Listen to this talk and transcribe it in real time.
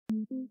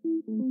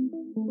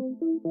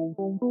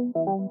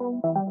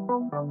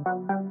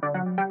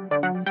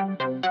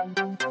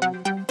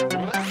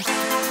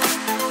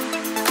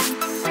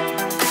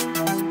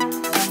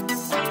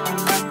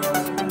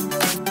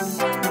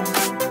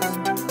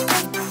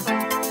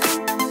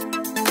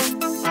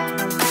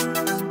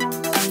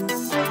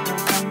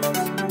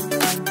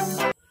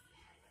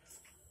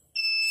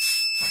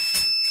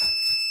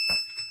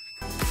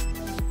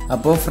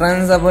അപ്പോൾ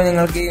ഫ്രണ്ട്സ്, അപ്പോൾ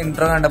നിങ്ങൾക്ക്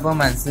ഇൻട്രോ കണ്ടപ്പോൾ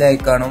മനസ്സിലായി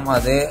കാണും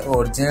അത്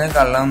ഒറിജിനൽ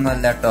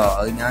കള്ളമൊന്നുമല്ല കേട്ടോ.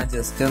 അത് ഞാൻ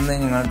ജസ്റ്റ് ഒന്ന്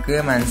നിങ്ങൾക്ക്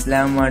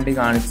മനസ്സിലാകാൻ വേണ്ടി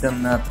കാണിച്ചു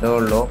തന്ന അത്രേ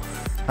ഉള്ളൂ.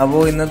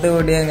 അപ്പോൾ ഇന്നത്തെ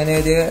വീഡിയോ എങ്ങനെ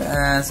ഒരു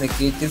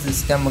സെക്യൂരിറ്റി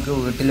സിസ്റ്റം നമുക്ക്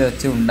വീട്ടിൽ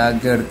വെച്ച്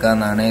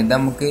ഉണ്ടാക്കിയെടുക്കാമെന്നാണ്. ഇത്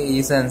നമുക്ക് ഈ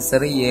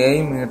സെൻസർ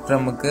 7 മീറ്റർ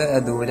നമുക്ക്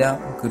ദൂരം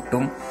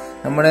കിട്ടും.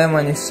 നമ്മുടെ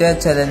മനുഷ്യ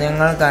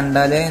ചലനങ്ങൾ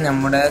കണ്ടാൽ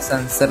നമ്മുടെ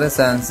സെൻസർ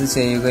സെൻസ്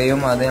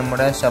ചെയ്യുകയും അത്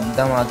നമ്മുടെ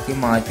ശബ്ദമാക്കി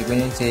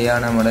മാറ്റുകയും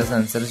ചെയ്യാണ് നമ്മുടെ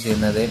സെൻസർ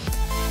ചെയ്യുന്നത്.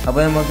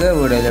 അപ്പോൾ നമുക്ക്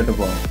വീഡിയോയിലോട്ട്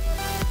പോകാം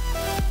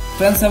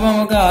ഫ്രണ്ട്സ്. അപ്പോൾ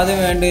നമുക്ക് ആദ്യം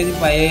വേണ്ടത്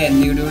പഴയ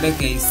LED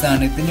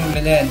കേസാണ്.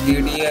 ഇതിനുള്ളിലെ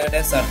LED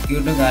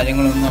സർക്യൂട്ട്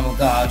കാര്യങ്ങളൊന്നും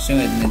നമുക്ക് ആവശ്യം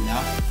വരുന്നില്ല.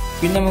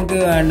 പിന്നെ നമുക്ക്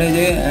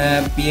വേണ്ടത്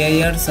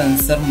PIR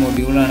സെൻസർ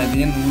മൊഡ്യൂളാണ്.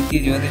 ഇതിന്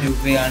 120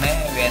 രൂപയാണ്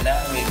വില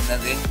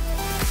വരുന്നത്.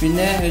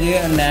 പിന്നെ ഒരു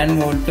 9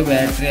 വോൾട്ട്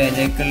ബാറ്ററി,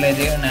 അതിലേക്കുള്ള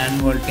ഒരു 9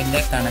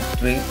 വോൾട്ടിന്റെ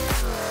കണക്ടർ,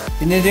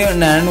 പിന്നെ ഒരു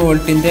 9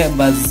 വോൾട്ടിന്റെ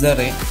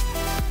ബസർ,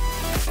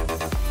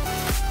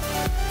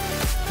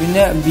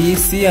 പിന്നെ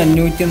BC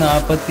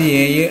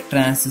 547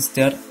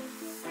 ട്രാൻസിസ്റ്റർ,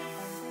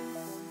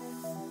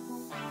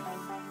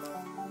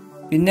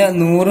 പിന്നെ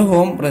 100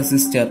 ഓം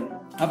റെസിസ്റ്റർ.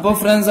 അപ്പോൾ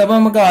ഫ്രണ്ട്സ്, അപ്പോൾ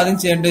നമുക്ക് ആദ്യം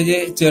ചെയ്യേണ്ടത്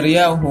ചെറിയ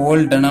ഹോൾ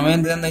ഇടണം.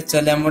 എന്താണെന്ന്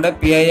വെച്ചാൽ നമ്മുടെ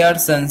PIR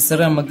സെൻസർ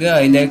നമുക്ക്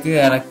അതിലേക്ക്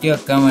ഇറക്കി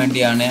വെക്കാൻ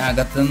വേണ്ടിയാണ്,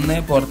 അകത്തുനിന്ന്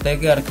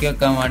പുറത്തേക്ക് ഇറക്കി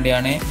വെക്കാൻ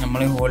വേണ്ടിയാണ്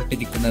നമ്മൾ ഹോൾ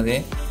ഇട്ടിരിക്കുന്നത്.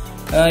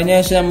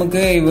 അതിനുശേഷം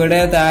നമുക്ക്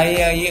ഇവിടെ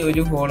താഴെയായി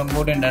ഒരു ഹോളും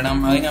കൂടി ഇടണം.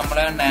 അത്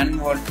നമ്മളെ 9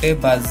 വോൾട്ട്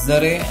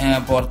ബസർ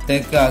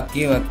പുറത്തേക്ക്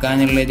ആക്കി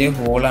വെക്കാനുള്ളൊരു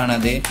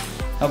ഹോളാണത്.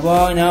 അപ്പോൾ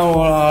ഞാൻ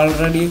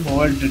ഓൾറെഡി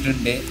ഹോൾ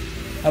ഇട്ടിട്ടുണ്ട്.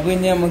 അപ്പോൾ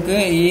ഇനി നമുക്ക്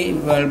ഈ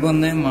ബൾബ്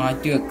ഒന്ന്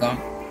മാറ്റി വെക്കാം.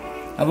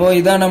 അപ്പോൾ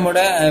ഇതാണ്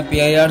നമ്മുടെ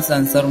PIR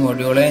സെൻസർ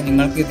മൊഡ്യൂള്.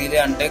 നിങ്ങൾക്ക് ഇതിൽ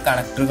 2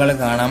 കണക്ടറുകൾ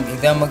കാണാം.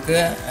 ഇത് നമുക്ക്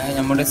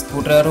നമ്മുടെ സ്ക്രൂ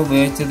ഡ്രൈവർ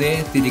ഉപയോഗിച്ചത്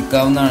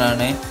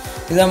തിരിക്കാവുന്നതാണ്.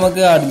 ഇത്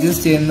നമുക്ക്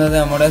അഡ്ജസ്റ്റ് ചെയ്യുന്നത്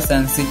നമ്മുടെ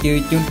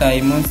സെൻസിറ്റിവിറ്റിയും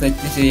ടൈമും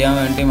സെറ്റ് ചെയ്യാൻ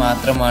വേണ്ടി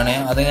മാത്രമാണ്.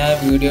 അത് ഞാൻ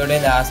വീഡിയോയുടെ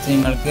ലാസ്റ്റ്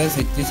നിങ്ങൾക്ക്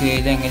സെറ്റ്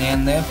ചെയ്ത്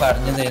എങ്ങനെയാണെന്ന്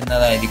പറഞ്ഞു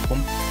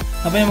തരുന്നതായിരിക്കും.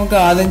 അപ്പോൾ നമുക്ക്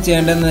ആദ്യം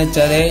ചെയ്യേണ്ടതെന്ന്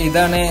വെച്ചാൽ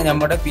ഇതാണ്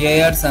നമ്മുടെ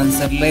PIR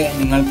സെൻസറിൽ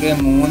നിങ്ങൾക്ക്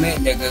 3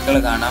 ലെഗുകൾ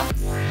കാണാം.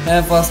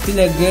 ഫസ്റ്റ്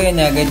ലെഗ്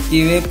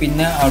നെഗറ്റീവ്,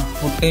 പിന്നെ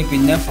ഔട്ട്പുട്ട്,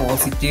 പിന്നെ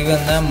പോസിറ്റീവ്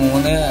എന്ന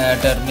 3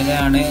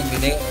 ടെർമിനലാണ്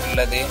ഇതിൽ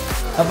ഉള്ളത്.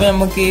 അപ്പോൾ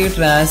നമുക്ക് ഈ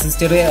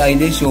ട്രാൻസിസ്റ്റർ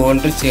അതിൽ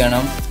ഷോൾഡർ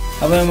ചെയ്യണം.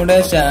 അപ്പോൾ നമ്മുടെ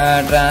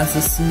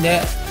ട്രാൻസിസ്റ്ററിന്റെ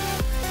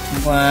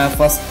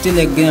ഫസ്റ്റ്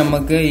ലെഗ്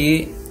നമുക്ക് ഈ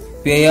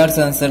PIR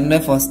സെൻസറിന്റെ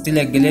ഫസ്റ്റ്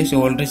ലെഗിൽ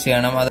ഷോൾഡർ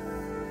ചെയ്യണം.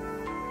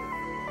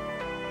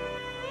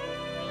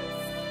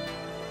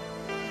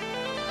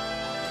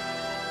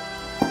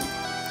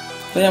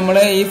 അപ്പോൾ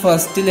നമ്മള് ഈ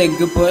ഫസ്റ്റ്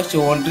ലെഗ് ഇപ്പോൾ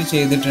ഷോൾഡർ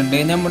ചെയ്തിട്ടുണ്ട്.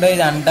 നമ്മുടെ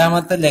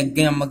രണ്ടാമത്തെ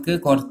ലെഗ് നമുക്ക്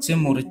കുറച്ച്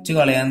മുറിച്ച്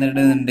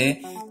കളയാനുണ്ട്.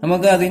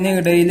 നമുക്ക്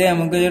അതിനിടയിൽ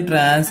നമുക്ക് ഒരു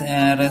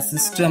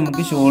റെസിസ്റ്റർ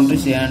നമുക്ക് ഷോൾഡർ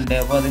ചെയ്യാനുണ്ട്.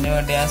 അപ്പോൾ അതിനു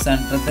വേണ്ടി ആ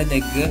സെൻറ്ററത്തെ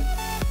ലെഗ്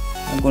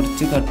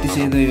കുറച്ച് കട്ട്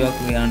ചെയ്ത്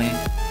ഒഴിവാക്കുകയാണ്.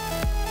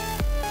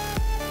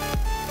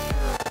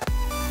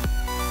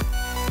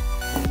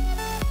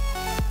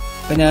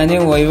 അപ്പോൾ ഞാൻ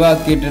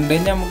ഒഴിവാക്കിയിട്ടുണ്ട്.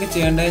 ഇനി നമുക്ക്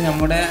ചെയ്യേണ്ടത്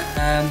നമ്മുടെ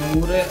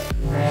 100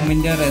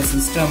 ഓമിന്റെ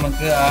റെസിസ്റ്റർ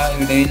നമുക്ക് ആ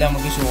ഇടയിൽ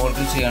നമുക്ക്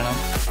ഷോൾഡർ ചെയ്യണം.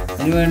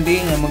 അതിനുവേണ്ടി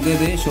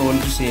നമുക്കിത്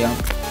ഷോൾഡർ ചെയ്യാം.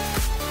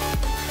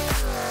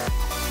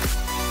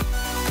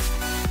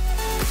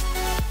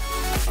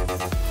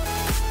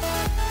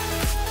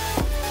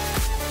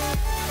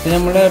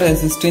 നമ്മുടെ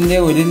റെസിസ്റ്ററിന്റെ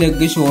ഒരു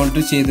ലെഗ്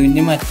ഷോൾഡർ ചെയ്തു.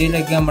 ഇനി മറ്റേ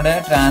ലെഗ് നമ്മുടെ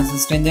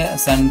ട്രാൻസിസ്റ്ററിന്റെ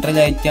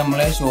സെൻട്രലായിട്ട്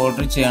നമ്മൾ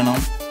ഷോൾഡർ ചെയ്യണം.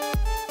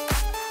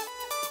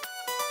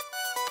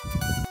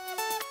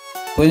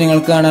 അപ്പോൾ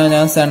നിങ്ങൾക്ക് കാണാം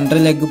ഞാൻ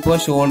സെൻട്രൽ ലെഗ് ഇപ്പോൾ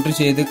ഷോൾഡർ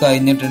ചെയ്ത്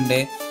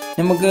കഴിഞ്ഞിട്ടുണ്ട്.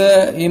 നമുക്ക്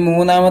ഈ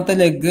 3ാമത്തെ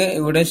ലെഗ്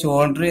ഇവിടെ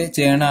ഷോൾഡർ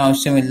ചെയ്യണ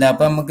ആവശ്യമില്ല.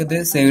 അപ്പൊ നമുക്കിത്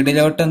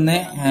സൈഡിലോട്ടൊന്ന്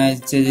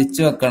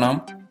ചെരിച്ചു വെക്കണം.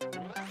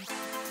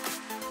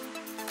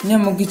 ഇനി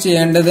നമുക്ക്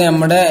ചെയ്യേണ്ടത്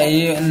നമ്മുടെ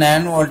ഈ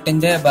 9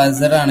 വോൾട്ടിന്റെ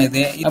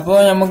ബസറാണിത്. അപ്പോൾ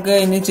നമുക്ക്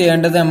ഇനി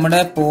ചെയ്യേണ്ടത്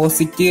നമ്മുടെ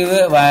പോസിറ്റീവ്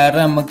വയർ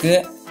നമുക്ക്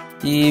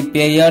ഈ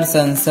PIR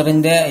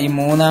സെൻസറിന്റെ ഈ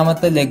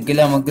 3ാമത്തെ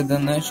ലെഗിൽ നമുക്ക്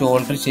ഇതൊന്ന്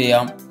ഷോൾഡർ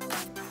ചെയ്യാം.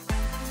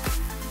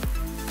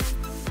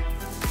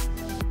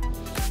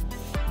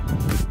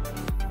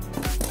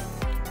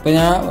 ഇപ്പൊ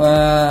ഞാൻ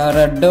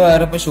റെഡ്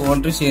വയർ ഇപ്പൊ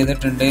ഷോൾഡർ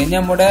ചെയ്തിട്ടുണ്ട്. ഇനി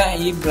നമ്മുടെ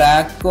ഈ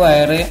ബ്ലാക്ക്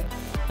വയർ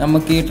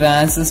നമുക്ക് ഈ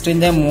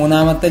ട്രാൻസിസ്റ്ററിന്റെ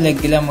 3ാമത്തെ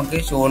ലെഗിൽ നമുക്ക്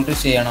ഷോൾഡർ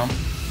ചെയ്യണം.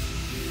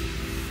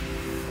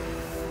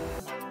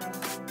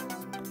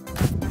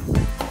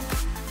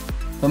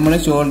 നമ്മൾ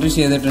ഷോൾഡർ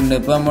ചെയ്തിട്ടുണ്ട്.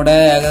 ഇപ്പൊ നമ്മുടെ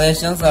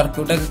ഏകദേശം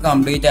സർക്യൂട്ടൊക്കെ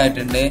കംപ്ലീറ്റ്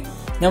ആയിട്ടുണ്ട്.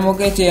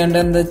 നമുക്ക്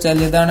ചെയ്യേണ്ടത് എന്താ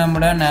വെച്ചാൽ ഇതാണ്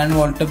നമ്മുടെ 9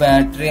 വോൾട്ട്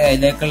ബാറ്ററി,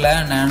 അതിലേക്കുള്ള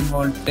 9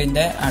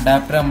 വോൾട്ടിന്റെ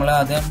അഡാപ്റ്റർ നമ്മൾ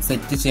ആദ്യം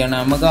സെറ്റ് ചെയ്യണം.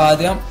 നമുക്ക്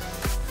ആദ്യം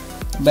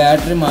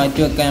ബാറ്ററി മാറ്റി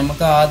വെക്കാം.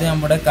 നമുക്ക് ആദ്യം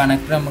നമ്മുടെ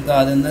കണക്ടർ നമുക്ക്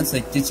ആദ്യം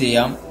സെറ്റ്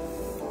ചെയ്യാം.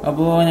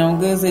 അപ്പോൾ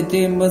നമുക്ക് സെറ്റ്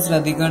ചെയ്യുമ്പോൾ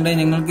ശ്രദ്ധിക്കേണ്ടത്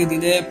നിങ്ങൾക്ക്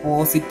ഇതില്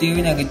പോസിറ്റീവ്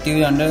നെഗറ്റീവ്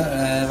 2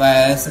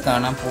 വയേഴ്സ്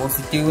കാണാം.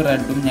 പോസിറ്റീവ്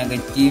റെഡും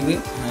നെഗറ്റീവ്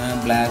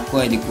ബ്ലാക്കും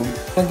ആയിരിക്കും.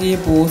 നമുക്ക് ഈ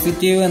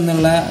പോസിറ്റീവ്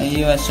എന്നുള്ള ഈ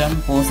വശം,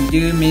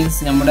 പോസിറ്റീവ്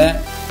മീൻസ് നമ്മുടെ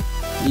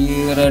ഈ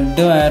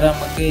റെഡ് വയർ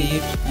നമുക്ക് ഈ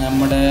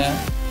നമ്മുടെ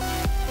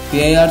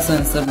PIR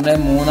സെൻസറിന്റെ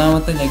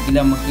മൂന്നാമത്തെ ലെഗിൽ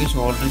നമുക്ക്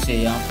ഷോൾഡർ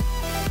ചെയ്യാം.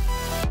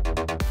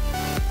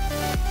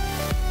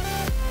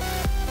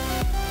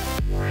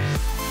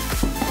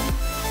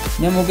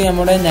 നമുക്ക്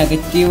നമ്മുടെ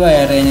നെഗറ്റീവ്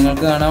വയർ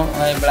നിങ്ങൾക്ക് കാണാം,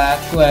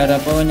 ബ്ലാക്ക് വയർ.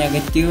 അപ്പോൾ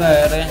നെഗറ്റീവ്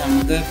വയർ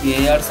നമുക്ക്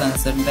PIR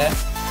സെൻസറിന്റെ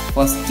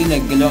ഫസ്റ്റ്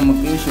ലെഗിൽ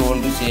നമുക്ക്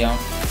ഷോൾഡർ ചെയ്യാം.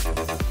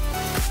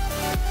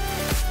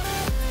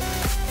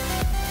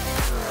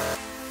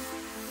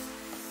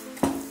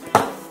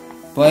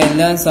 അപ്പോൾ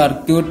എല്ലാം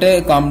സർക്യൂട്ട്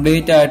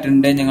കംപ്ലീറ്റ്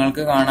ആയിട്ടുണ്ട്,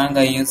 നിങ്ങൾക്ക് കാണാൻ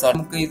കഴിയും.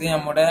 നമുക്ക് ഇത്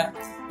നമ്മുടെ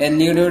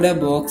LED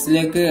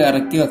ബോക്സിലേക്ക്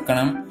ഇറക്കി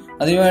വെക്കണം.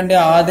 അതിനുവേണ്ടി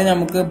ആദ്യം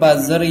നമുക്ക്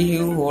ബസർ ഈ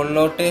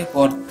ഹോളിലോട്ട്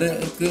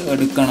പുറത്തേക്ക്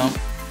എടുക്കണം.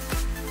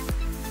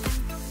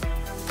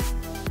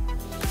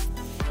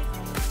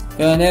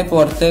 ഞാൻ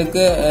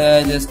പുറത്തേക്ക്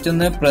ജസ്റ്റ്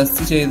ഒന്ന്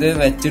പ്രസ് ചെയ്ത്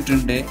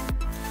വെച്ചിട്ടുണ്ട്.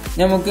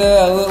 നമുക്ക്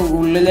അത്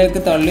ഉള്ളിലേക്ക്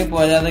തള്ളി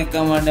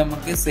പോരാതിരിക്കാൻ വേണ്ടി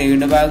നമുക്ക്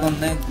സൈഡ് ഭാഗം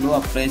ഒന്ന് ഗ്ലൂ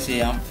അപ്ലൈ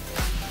ചെയ്യാം.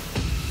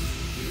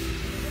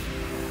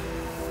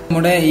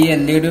 നമ്മുടെ ഈ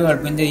LED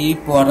ബൾബിന്റെ ഈ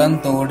പുറം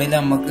തോടിൽ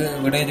നമുക്ക്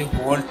ഇവിടെ ഒരു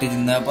ഹോൾ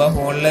ഇട്ടിരുന്നു. അപ്പൊ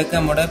ഹോളിലേക്ക്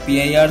നമ്മുടെ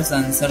PIR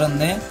സെൻസർ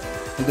ഒന്ന്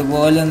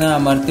ഇതുപോലെ ഒന്ന്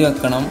അമർത്തി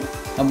വെക്കണം.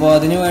 അപ്പോൾ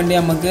അതിനു വേണ്ടി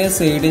നമുക്ക്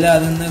സൈഡിൽ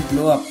അതൊന്ന്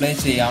ഗ്ലൂ അപ്ലൈ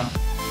ചെയ്യാം.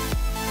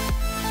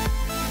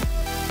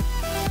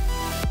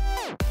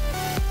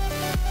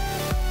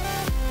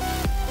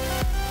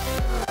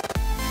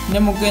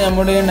 നമുക്ക്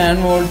നമ്മുടെ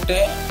 9 വോൾട്ട്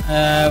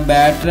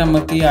ബാറ്ററി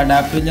നമുക്ക് ഈ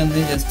അഡാപ്റ്ററിൽ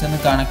ഒന്ന് ജസ്റ്റ് ഒന്ന്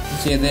കണക്ട്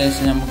ചെയ്ത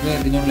ശേഷം നമുക്ക്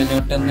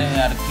ഇതിനുള്ളിലോട്ട് ഒന്ന്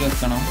ഇറക്കി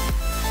വെക്കണം.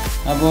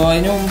 അപ്പോൾ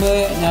അതിനു മുമ്പ്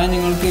ഞാൻ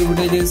നിങ്ങൾക്ക്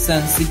ഇവിടെ ഒരു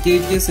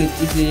സെൻസിറ്റിവിറ്റി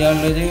സെറ്റ്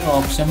ചെയ്യാനുള്ളൊരു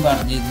ഓപ്ഷൻ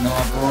പറഞ്ഞിരുന്നു.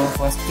 അപ്പോൾ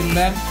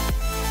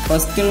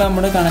ഫസ്റ്റുള്ള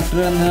നമ്മുടെ കണക്ടർ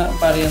എന്ന്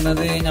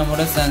പറയുന്നത്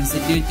നമ്മുടെ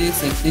സെൻസിറ്റിവിറ്റി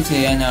സെറ്റ്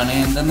ചെയ്യാനാണ്.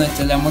 എന്തെന്ന്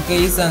വെച്ചാൽ നമുക്ക്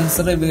ഈ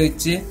സെൻസർ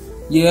ഉപയോഗിച്ച്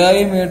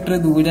 7 മീറ്റർ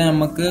ദൂരം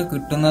നമുക്ക്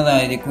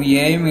കിട്ടുന്നതായിരിക്കും.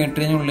 7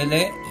 മീറ്ററിനുള്ളിൽ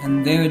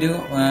എന്തേ ഒരു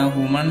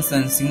ഹ്യൂമൻ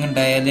സെൻസിങ്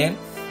ഉണ്ടായാല്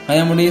അത്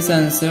നമ്മുടെ ഈ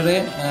സെൻസർ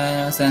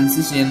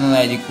സെൻസ്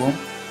ചെയ്യുന്നതായിരിക്കും.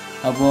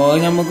 അപ്പോൾ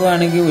നമുക്ക്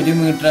വേണമെങ്കിൽ 1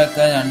 മീറ്റർ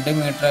ആക്കാം, 2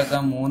 മീറ്റർ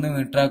ആക്കാം, 3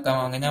 മീറ്റർ ആക്കാം.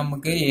 അങ്ങനെ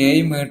നമുക്ക്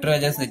 7 മീറ്റർ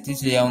വരെ സെറ്റ്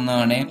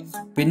ചെയ്യാവുന്നതാണ്.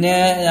 പിന്നെ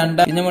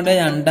നമ്മുടെ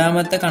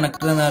രണ്ടാമത്തെ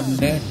കണക്ടർ എന്ന്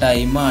പറഞ്ഞിട്ട്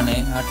ടൈമാണ്.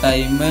 ആ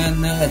ടൈം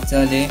എന്ന്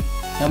വെച്ചാല്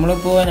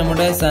നമ്മളിപ്പോ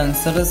നമ്മുടെ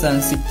സെൻസർ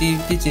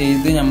സെൻസിറ്റിവിറ്റി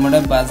ചെയ്ത് നമ്മുടെ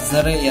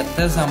ബസർ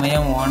എത്ര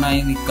സമയം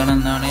ഓണായി നിൽക്കണം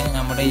എന്നാണ്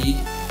നമ്മുടെ ഈ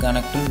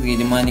കണക്ടർ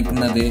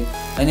തീരുമാനിക്കുന്നത്.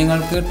 അത്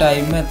നിങ്ങൾക്ക്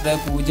ടൈം എത്ര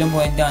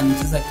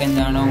 0.5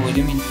 സെക്കൻഡ് ആണോ,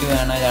 1 മിനിറ്റ്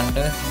വേണോ,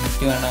 2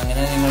 മിനിറ്റ് വേണോ,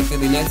 അങ്ങനെ നിങ്ങൾക്ക്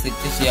ഇതിൽ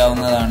സെറ്റ്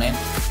ചെയ്യാവുന്നതാണ്.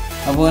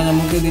 അപ്പോൾ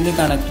നമുക്ക് ഇതിൽ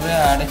കണക്ടർ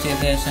ആഡ്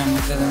ചെയ്ത ശേഷം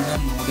നമുക്ക് ഇതൊന്ന്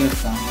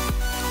മൂടിയെടുക്കാം.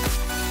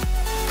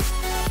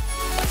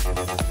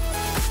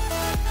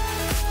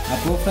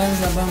 അപ്പോൾ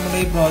ഫ്രണ്ട്സ്, അപ്പോൾ നമ്മുടെ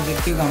ഈ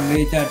പ്രോജക്റ്റ്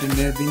കംപ്ലീറ്റ്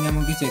ആയിട്ടുണ്ട്. ഇത്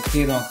നമുക്ക് ചെക്ക്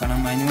ചെയ്ത് നോക്കണം.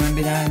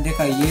 അതിനുവേണ്ടി ഞാൻ എൻ്റെ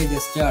കയ്യെ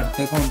ജസ്റ്റ്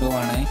അടുത്തേക്ക്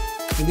കൊണ്ടുപോവാണ്.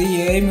 ഇത്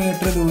 7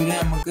 മീറ്റർ ദൂരം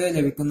നമുക്ക്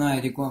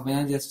ലഭിക്കുന്നതായിരിക്കും. അപ്പോൾ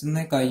ഞാൻ ജസ്റ്റ്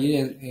ഒന്ന് കയ്യെ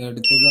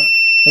എടുത്തേക്ക്,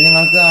 അപ്പോൾ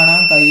നിങ്ങൾക്ക്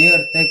കാണാം കയ്യെ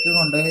അടുത്തേക്ക്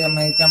കൊണ്ടുപോയി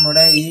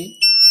നമ്മുടെ ഈ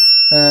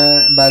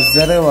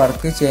ബസർ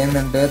വർക്ക്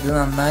ചെയ്യുന്നുണ്ട്. ഇത്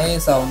നന്നായി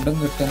സൗണ്ടും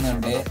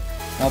കിട്ടുന്നുണ്ട്.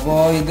 അപ്പോൾ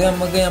ഇത്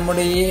നമുക്ക്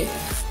നമ്മുടെ ഈ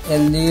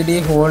LED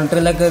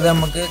ഹോൾഡറിലൊക്കെ ഇത്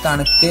നമുക്ക്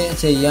കണക്ട്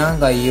ചെയ്യാൻ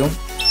കഴിയും.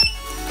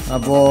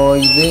 അപ്പോൾ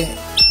ഇത്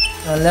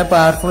നല്ല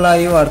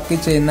പവർഫുള്ളായി വർക്ക്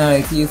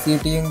ചെയ്യുന്നതായിരിക്കും.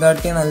 ECTയും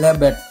കാട്ടി നല്ല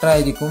ബെറ്റർ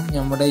ആയിരിക്കും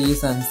നമ്മുടെ ഈ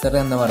സെൻസർ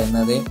എന്ന്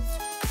പറയുന്നത്.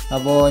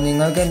 അപ്പോൾ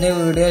നിങ്ങൾക്ക് എൻ്റെ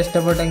വീഡിയോ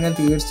ഇഷ്ടപ്പെട്ടെങ്കിൽ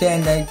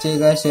തീർച്ചയായും ലൈക്ക്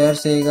ചെയ്യുക, ഷെയർ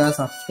ചെയ്യുക,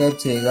 സബ്സ്ക്രൈബ്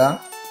ചെയ്യുക.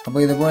 അപ്പോൾ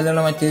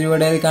ഇതുപോലെയുള്ള മറ്റൊരു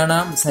വീഡിയോയിൽ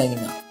കാണാം.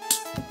 Signing out.